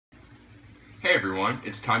Hey everyone,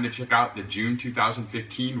 it's time to check out the June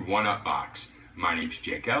 2015 One-Up Box. My name's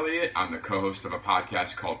Jake Elliott. I'm the co-host of a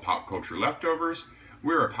podcast called Pop Culture Leftovers.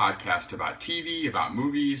 We're a podcast about TV, about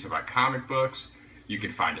movies, about comic books. You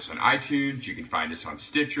can find us on iTunes, you can find us on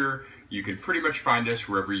Stitcher, you can pretty much find us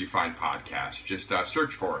wherever you find podcasts. Just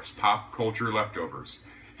search for us, Pop Culture Leftovers.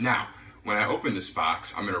 Now, when I open this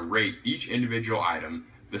box, I'm going to rate each individual item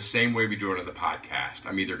the same way we do it on the podcast.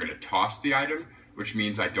 I'm either going to toss the item, which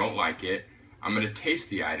means I don't like it. I'm going to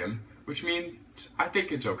taste the item, which means I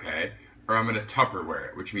think it's okay. Or I'm going to Tupperware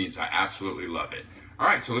it, which means I absolutely love it.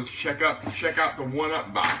 Alright, so let's check out the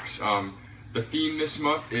One-Up Box. The theme this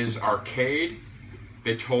month is arcade.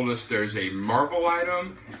 They told us there's a Marvel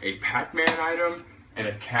item, a Pac-Man item, and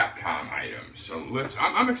a Capcom item. So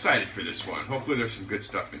I'm excited for this one. Hopefully there's some good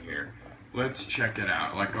stuff in here. Let's check it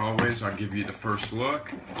out. Like always, I'll give you the first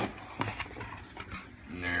look.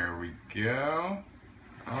 And there we go.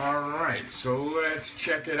 Alright, so let's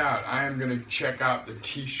check it out. I am going to check out the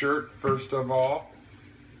t-shirt first of all.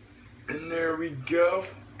 And there we go.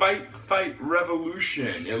 Fight Fight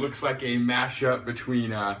Revolution. It looks like a mashup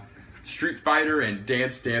between Street Fighter and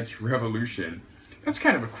Dance Dance Revolution. That's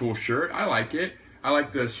kind of a cool shirt. I like it. I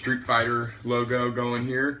like the Street Fighter logo going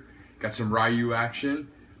here. Got some Ryu action.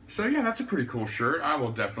 So yeah, that's a pretty cool shirt. I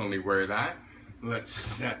will definitely wear that. Let's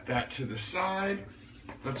set that to the side.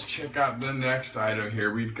 Let's check out the next item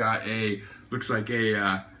here. We've got looks like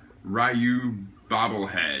a Ryu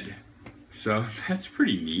bobblehead. So that's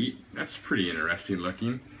pretty neat. That's pretty interesting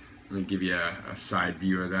looking. Let me give you a side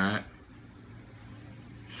view of that.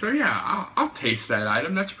 So yeah, I'll taste that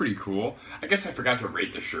item. That's pretty cool. I guess I forgot to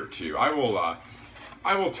rate the shirt too. I will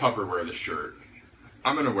Tupperware the shirt.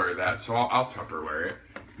 I'm gonna wear that, so I'll Tupperware it.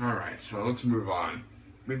 Alright, so let's move on.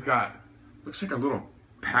 We've got, looks like a little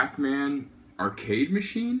Pac-Man arcade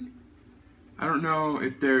machine. I don't know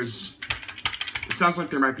if there's, it sounds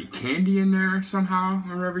like there might be candy in there somehow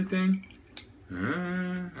or everything.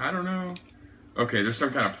 I don't know. Okay, there's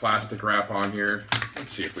some kind of plastic wrap on here.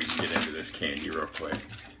 Let's see if we can get into this candy real quick.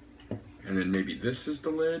 And then maybe this is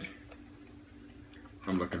the lid.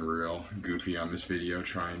 I'm looking real goofy on this video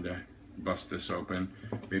trying to bust this open.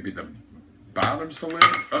 Maybe the bottom's the lid.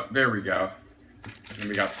 Oh, there we go. And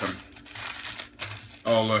we got some,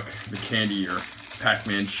 oh look, the candy or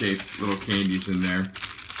Pac-Man shaped little candies in there.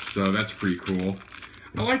 So that's pretty cool.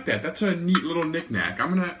 I like that. That's a neat little knick-knack.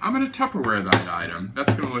 I'm gonna Tupperware that item.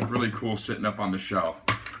 That's gonna look really cool sitting up on the shelf.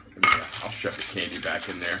 I'll shove the candy back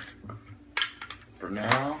in there for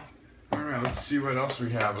now. Alright, let's see what else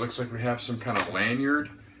we have. It looks like we have some kind of lanyard.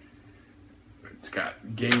 It's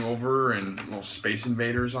got Game Over and little Space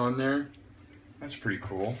Invaders on there. That's pretty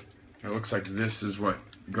cool. It looks like this is what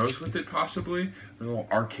goes with it, possibly. A little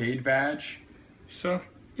arcade badge. So,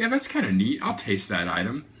 yeah, that's kind of neat. I'll taste that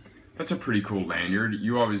item. That's a pretty cool lanyard.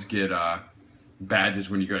 You always get badges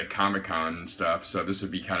when you go to Comic-Con and stuff, so this would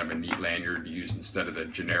be kind of a neat lanyard to use instead of the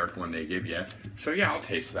generic one they give you. So yeah, I'll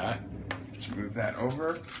taste that. Let's move that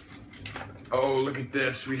over. Oh, look at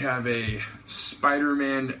this. We have a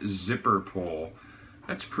Spider-Man zipper pull.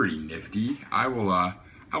 That's pretty nifty. I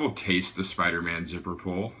will taste the Spider-Man zipper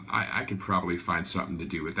pull. I could probably find something to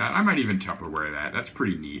do with that. I might even Tupperware that. That's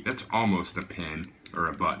pretty neat. That's almost a pin or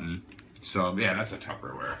a button. So yeah, that's a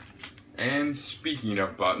Tupperware. And speaking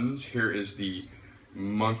of buttons, here is the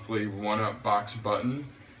monthly One-Up Box button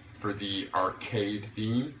for the arcade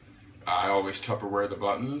theme. I always Tupperware the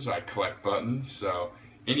buttons. I collect buttons, so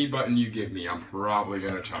any button you give me, I'm probably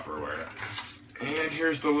gonna Tupperware it. And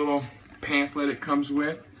here's the little pamphlet it comes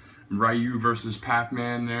with. Ryu versus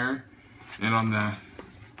Pac-Man there. And on the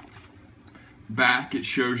back, it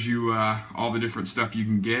shows you all the different stuff you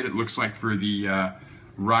can get. It looks like for the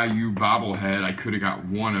Ryu bobblehead, I could have got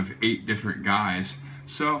one of 8 different guys.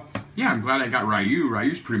 So yeah, I'm glad I got Ryu.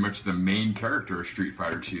 Ryu's pretty much the main character of Street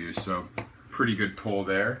Fighter 2, so pretty good pull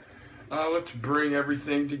there. Let's bring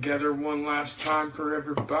everything together one last time for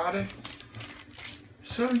everybody.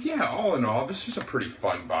 So yeah, all in all, this is a pretty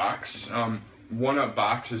fun box. One-Up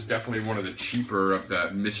Box is definitely one of the cheaper of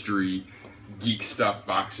the mystery geek stuff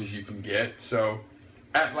boxes you can get. So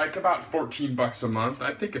at like about 14 bucks a month,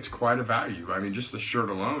 I think it's quite a value. I mean, just the shirt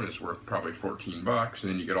alone is worth probably 14 bucks,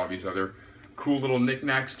 and then you get all these other cool little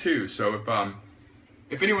knickknacks too. So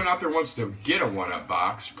if anyone out there wants to get a One-Up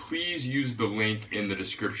Box, please use the link in the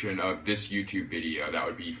description of this YouTube video. That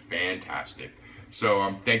would be fantastic.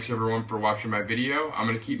 So thanks everyone for watching my video. I'm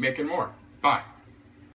gonna keep making more. Bye.